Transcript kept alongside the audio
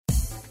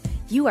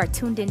You are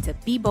tuned into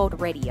Be Bold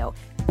Radio,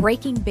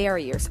 breaking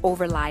barriers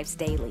over lives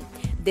daily.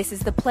 This is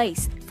the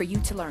place for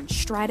you to learn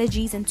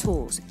strategies and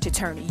tools to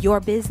turn your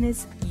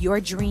business, your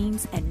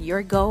dreams, and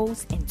your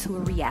goals into a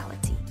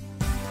reality.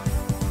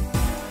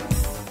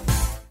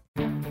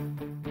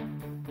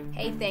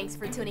 Hey, thanks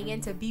for tuning in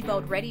to Be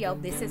Bold Radio.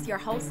 This is your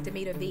host,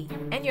 Demita B,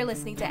 and you're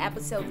listening to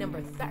episode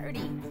number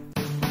 30.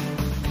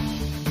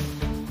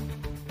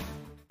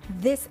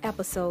 This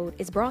episode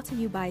is brought to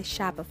you by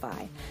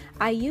Shopify.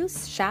 I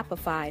use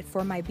Shopify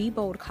for my Be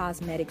Bold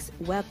Cosmetics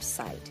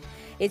website.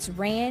 It's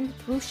ran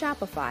through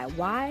Shopify.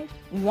 Why?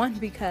 One,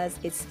 because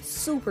it's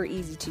super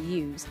easy to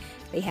use.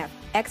 They have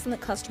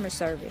excellent customer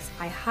service.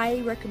 I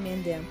highly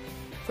recommend them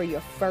for your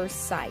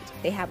first site.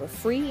 They have a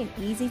free and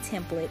easy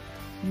template,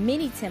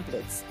 many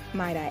templates,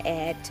 might I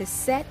add, to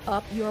set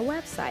up your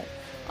website.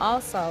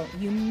 Also,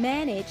 you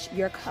manage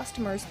your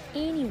customers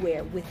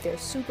anywhere with their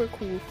super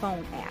cool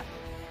phone app.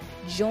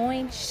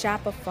 Join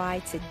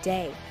Shopify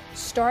today.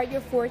 Start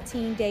your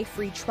 14-day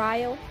free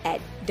trial at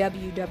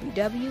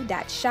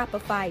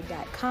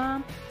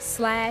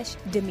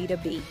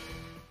www.shopify.com/DemitaB.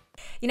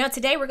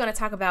 Today we're going to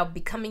talk about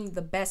becoming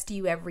the best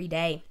you every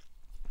day.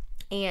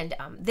 And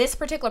this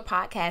particular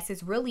podcast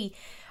is really,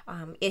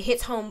 it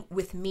hits home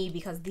with me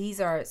because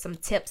these are some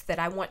tips that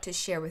I want to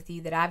share with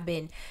you that I've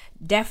been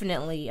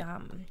definitely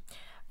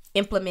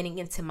implementing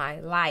into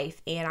my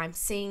life. And I'm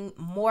seeing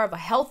more of a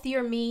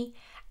healthier me,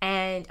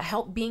 and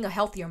being a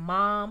healthier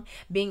mom,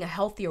 being a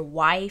healthier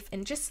wife,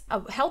 and just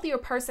a healthier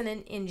person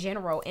in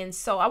general. And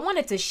so I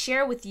wanted to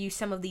share with you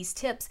some of these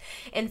tips.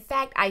 In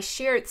fact, I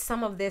shared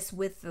some of this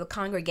with the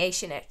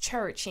congregation at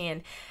church,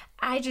 and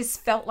I just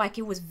felt like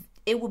it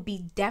would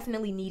be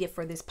definitely needed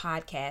for this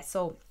podcast.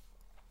 So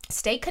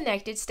stay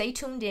connected, stay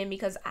tuned in,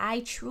 because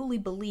I truly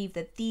believe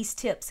that these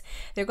tips,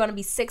 they're going to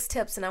be 6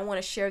 tips, and I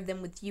want to share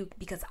them with you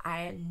because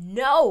I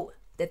know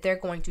that they're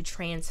going to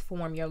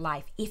transform your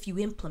life if you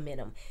implement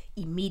them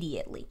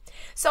immediately.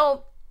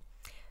 So,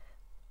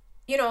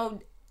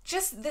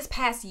 just this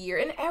past year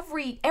and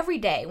every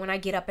day when I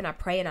get up and I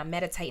pray and I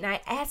meditate and I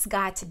ask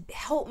God to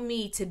help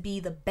me to be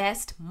the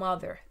best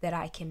mother that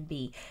I can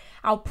be.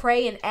 I'll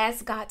pray and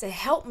ask God to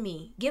help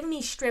me, give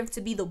me strength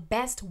to be the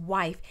best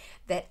wife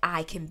that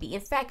I can be.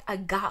 In fact, a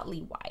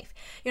godly wife.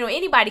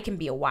 Anybody can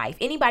be a wife.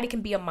 Anybody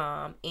can be a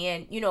mom.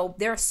 And,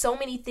 there are so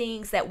many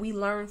things that we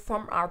learn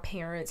from our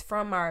parents,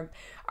 from our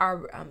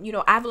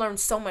I've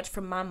learned so much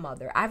from my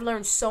mother. I've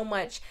learned so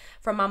much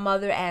from my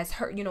mother as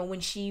her,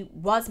 when she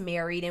was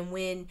married and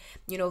when,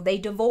 they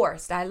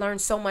divorced. I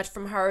learned so much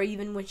from her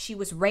even when she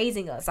was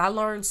raising us. I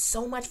learned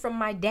so much from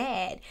my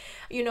dad,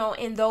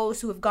 and those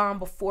who have gone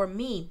before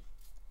me.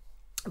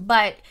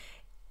 But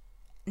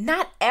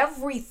not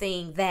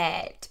everything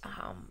that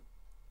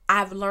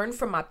I've learned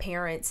from my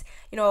parents,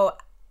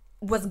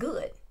 was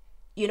good.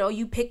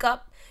 You pick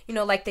up,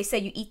 like they say,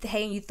 you eat the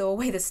hay and you throw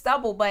away the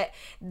stubble, but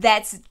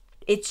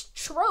it's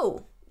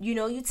true.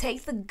 You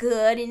take the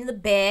good and the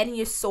bad and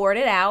you sort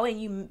it out and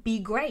you be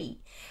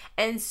great.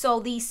 And so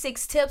these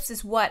 6 tips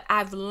is what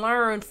I've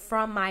learned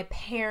from my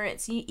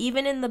parents,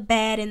 even in the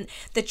bad and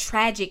the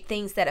tragic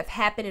things that have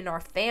happened in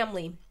our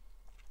family.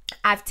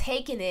 I've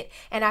taken it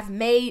and I've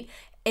made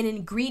an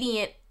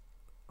ingredient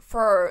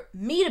for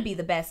me to be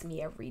the best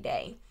me every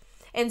day.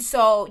 And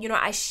so,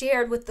 I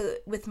shared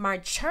with my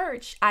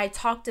church, I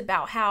talked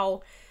about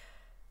how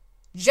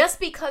just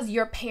because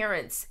your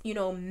parents,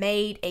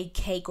 made a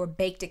cake or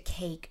baked a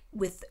cake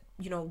with,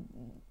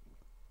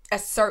 a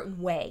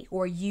certain way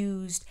or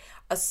used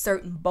a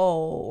certain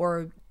bowl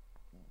or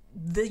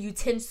the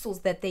utensils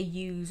that they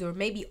use, or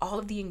maybe all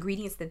of the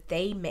ingredients that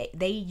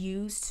they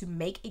use to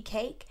make a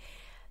cake,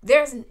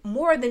 there's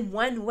more than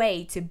one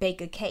way to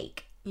bake a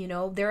cake.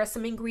 There are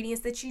some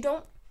ingredients that you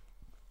don't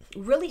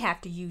really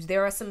have to use.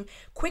 There are some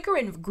quicker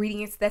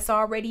ingredients that's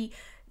already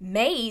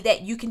made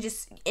that you can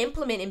just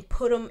implement and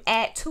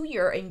add to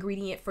your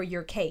ingredient for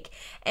your cake.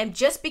 And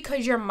just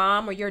because your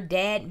mom or your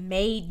dad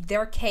made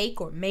their cake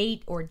or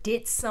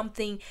did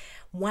something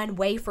one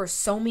way for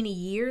so many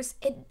years,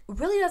 it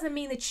really doesn't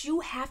mean that you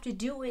have to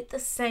do it the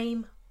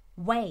same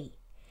way.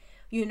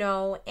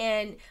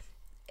 And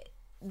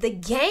the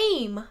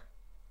game,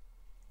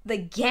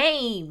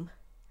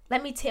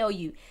 let me tell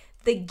you,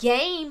 the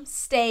game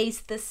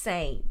stays the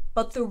same,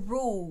 but the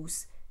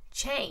rules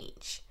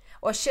change.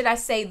 Or should I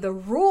say the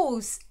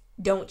rules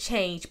don't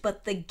change,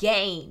 but the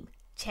game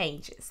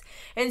changes.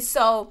 And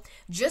so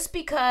just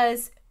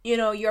because,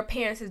 your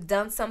parents have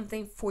done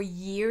something for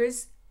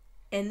years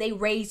and they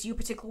raised you a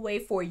particular way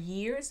for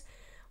years,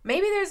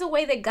 maybe there's a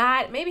way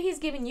that maybe he's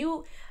giving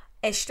you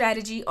a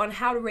strategy on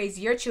how to raise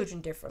your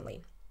children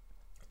differently.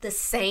 The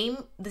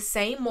same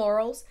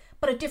morals,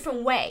 but a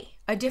different way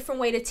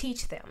to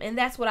teach them. And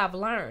that's what I've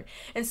learned.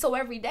 And so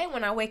every day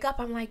when I wake up,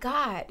 I'm like,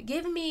 God,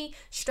 give me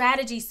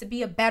strategies to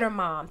be a better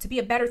mom, to be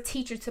a better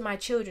teacher to my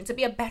children, to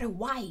be a better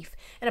wife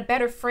and a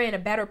better friend, a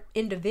better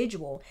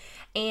individual.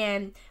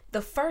 And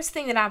the first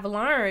thing that I've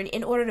learned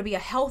in order to be a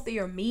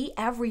healthier me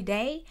every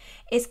day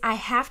is I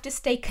have to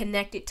stay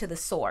connected to the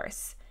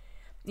source.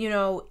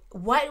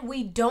 What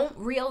we don't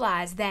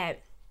realize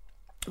that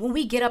when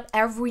we get up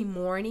every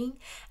morning,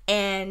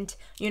 and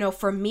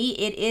for me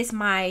it's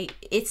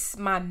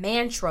my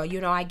mantra.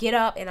 I get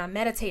up and I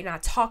meditate and I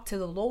talk to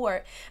the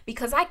Lord,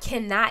 because I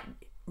cannot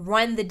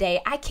run the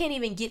day. I can't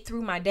even get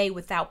through my day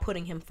without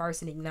putting him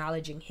first and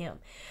acknowledging him.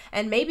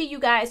 And maybe you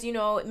guys,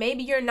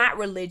 maybe you're not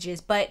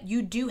religious, but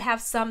you do have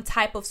some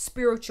type of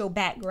spiritual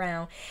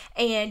background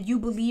and you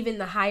believe in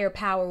the higher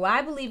power. Well,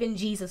 I believe in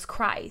Jesus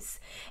Christ,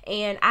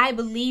 and I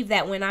believe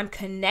that when I'm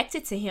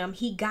connected to him,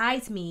 he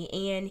guides me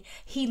and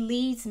he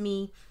leads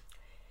me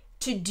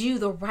to do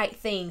the right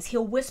things.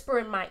 He'll whisper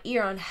in my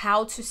ear on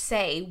how to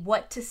say,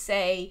 what to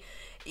say,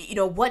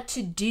 what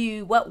to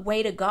do, what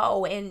way to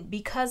go. And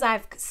because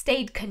I've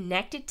stayed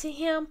connected to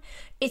him,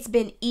 it's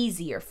been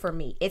easier for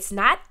me. It's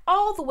not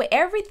all the way.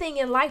 Everything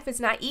in life is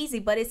not easy,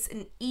 but it's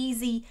an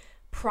easy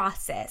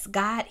process.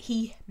 God,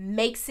 he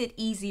makes it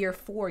easier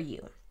for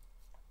you.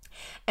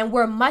 And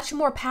we're much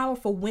more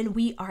powerful when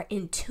we are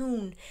in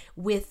tune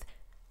with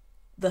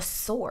the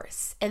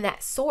source. And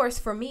that source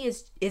for me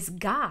is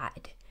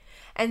God.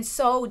 And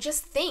so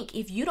just think,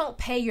 if you don't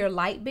pay your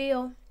light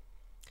bill,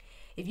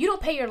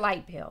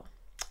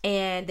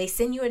 and they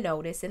send you a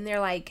notice and they're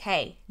like,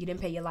 hey, you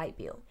didn't pay your light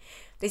bill.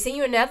 They send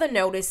you another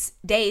notice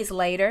days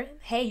later.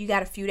 Hey, you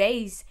got a few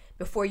days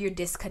before you're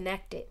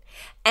disconnected.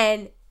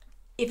 And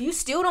if you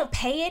still don't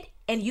pay it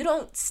and you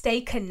don't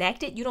stay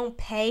connected, you don't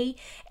pay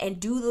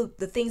and do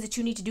the things that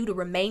you need to do to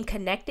remain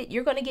connected,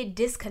 you're going to get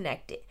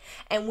disconnected.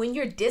 And when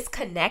you're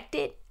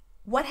disconnected,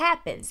 what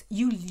happens?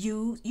 You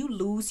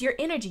lose your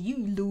energy. You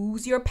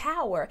lose your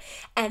power.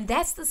 And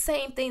that's the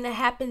same thing that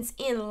happens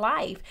in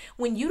life.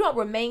 When you don't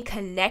remain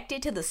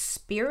connected to the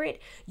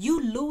spirit,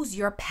 you lose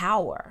your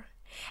power.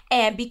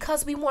 And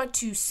because we want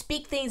to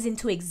speak things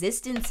into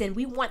existence and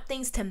we want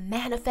things to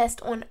manifest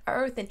on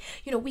earth, and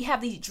we have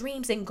these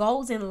dreams and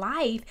goals in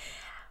life,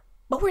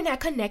 but we're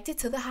not connected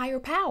to the higher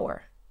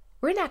power.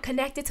 We're not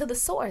connected to the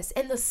source.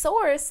 And the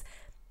source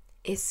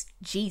is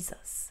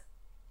Jesus.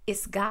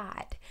 It's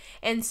God.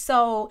 And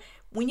so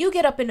when you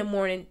get up in the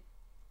morning,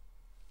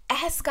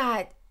 ask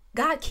God,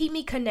 keep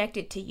me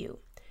connected to you.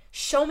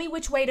 Show me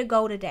which way to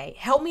go today.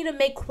 Help me to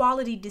make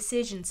quality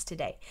decisions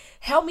today.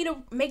 Help me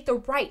to make the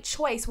right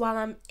choice while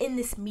I'm in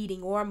this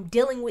meeting or I'm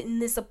dealing with in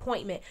this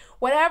appointment.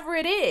 Whatever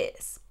it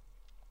is,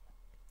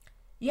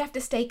 you have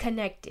to stay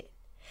connected.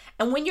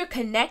 And when you're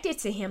connected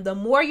to him, the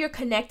more you're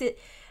connected,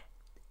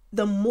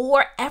 the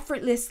more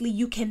effortlessly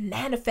you can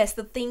manifest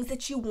the things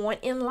that you want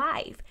in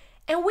life.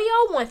 And we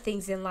all want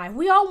things in life.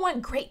 We all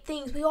want great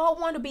things. We all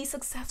want to be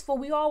successful.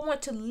 We all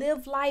want to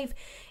live life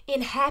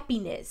in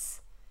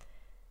happiness.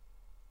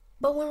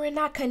 But when we're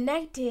not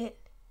connected,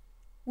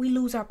 we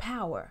lose our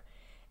power.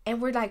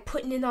 And we're like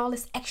putting in all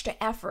this extra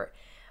effort.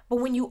 But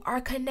when you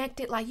are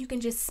connected, like, you can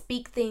just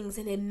speak things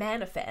and it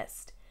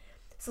manifests.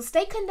 So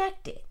stay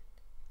connected.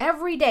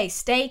 Every day,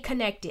 stay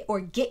connected, or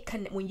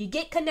when you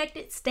get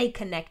connected, stay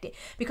connected.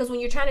 Because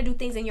when you're trying to do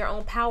things in your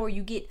own power,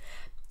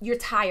 you're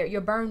tired, you're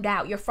burned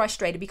out, you're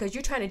frustrated because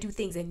you're trying to do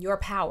things in your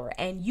power,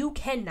 and you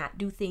cannot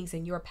do things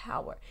in your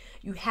power.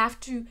 You have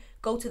to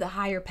go to the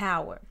higher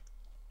power.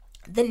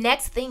 The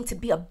next thing to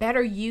be a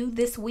better you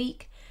this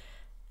week,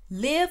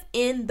 live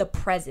in the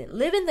present,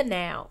 live in the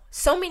now.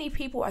 So many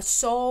people are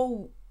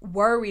so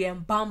worried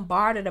and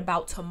bombarded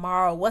about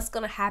tomorrow. What's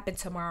going to happen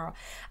tomorrow?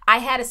 I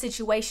had a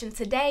situation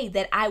today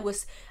that I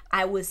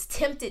was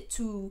tempted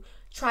to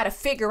try to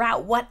figure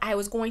out what I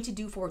was going to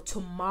do for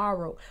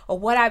tomorrow or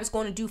what I was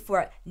going to do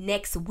for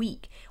next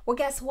week. Well,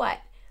 guess what?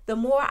 The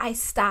more I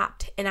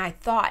stopped and I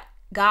thought,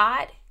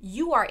 God,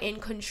 you are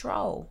in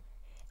control.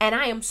 And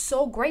I am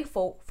so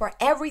grateful for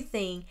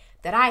everything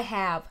that I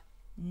have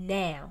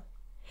now.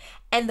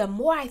 And the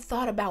more I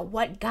thought about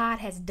what God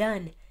has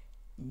done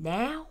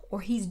now,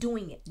 or he's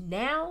doing it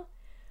now,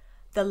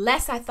 the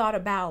less I thought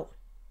about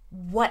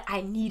what I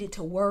needed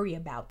to worry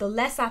about. The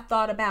less I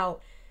thought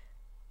about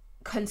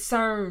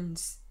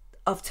concerns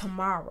of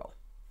tomorrow.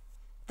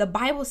 The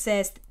Bible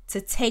says to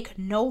take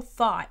no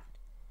thought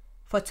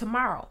for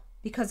tomorrow,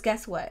 because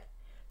guess what?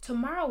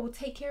 Tomorrow will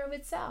take care of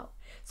itself.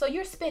 So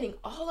you're spending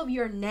all of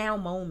your now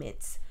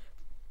moments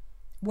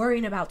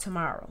worrying about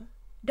tomorrow.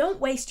 Don't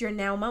waste your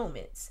now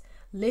moments.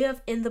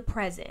 Live in the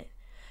present.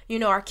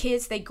 Our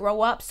kids, they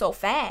grow up so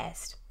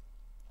fast,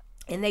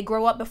 and they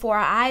grow up before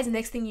our eyes.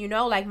 Next thing you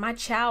know, like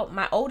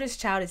my oldest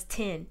child is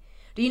 10.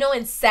 Do you know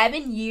in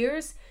 7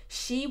 years,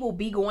 she will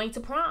be going to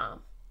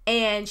prom,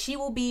 and she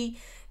will be,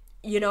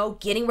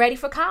 getting ready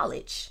for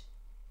college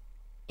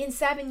in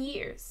 7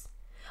 years.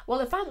 Well,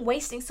 if I'm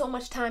wasting so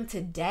much time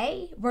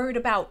today, worried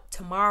about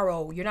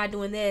tomorrow, you're not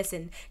doing this,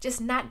 and just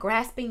not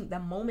grasping the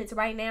moments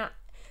right now,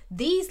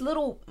 these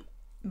little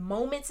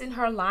moments in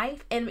her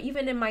life, and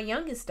even in my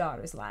youngest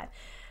daughter's life,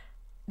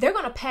 they're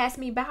going to pass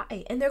me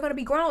by, and they're going to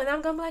be grown. And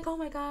I'm going to be like, oh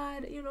my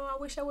God, I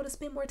wish I would have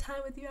spent more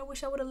time with you. I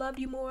wish I would have loved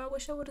you more. I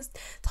wish I would have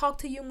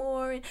talked to you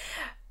more. And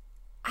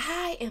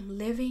I am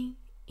living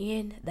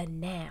in the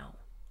now,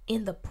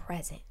 in the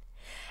present.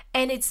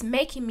 And it's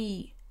making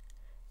me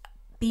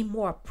be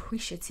more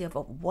appreciative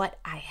of what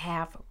I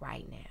have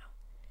right now.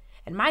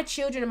 And my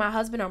children and my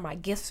husband are my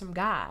gifts from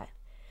God.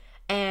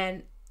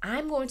 And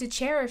I'm going to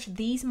cherish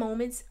these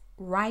moments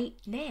right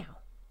now.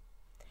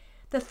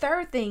 The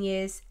third thing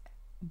is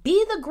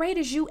be the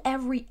greatest you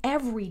every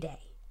day.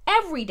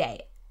 Every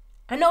day.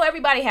 I know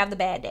everybody have the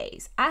bad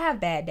days. I have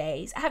bad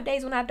days. I have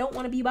days when I don't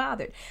want to be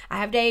bothered. I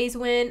have days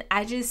when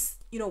I just,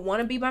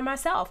 want to be by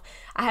myself.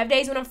 I have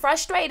days when I'm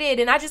frustrated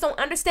and I just don't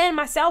understand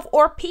myself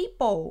or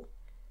people.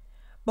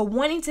 But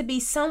wanting to be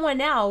someone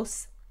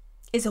else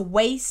is a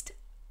waste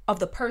of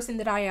the person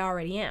that I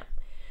already am.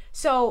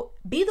 So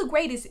be the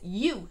greatest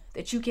you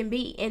that you can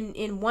be.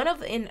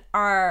 In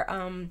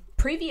our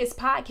previous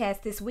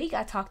podcast this week,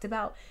 I talked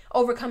about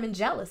overcoming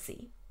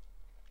jealousy.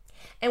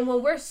 And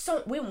when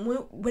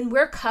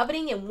we're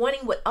coveting and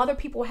wanting what other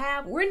people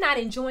have, we're not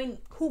enjoying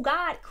who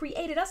God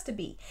created us to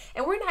be.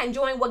 And we're not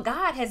enjoying what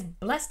God has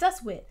blessed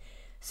us with.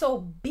 So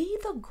be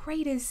the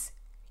greatest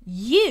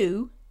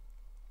you.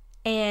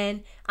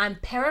 And I'm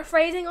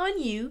paraphrasing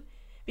on you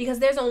because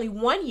there's only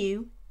one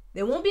you.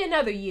 There won't be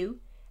another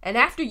you. And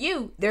after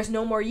you, there's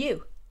no more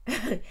you.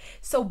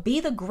 So be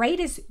the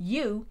greatest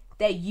you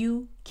that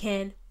you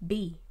can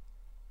be.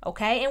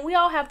 Okay? And we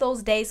all have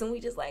those days when we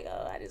just like,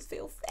 oh, I just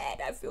feel fat.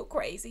 I feel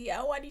crazy.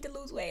 Oh, I need to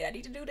lose weight. I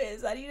need to do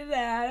this. I need to do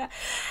that.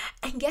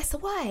 And guess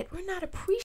what? We're not appreciating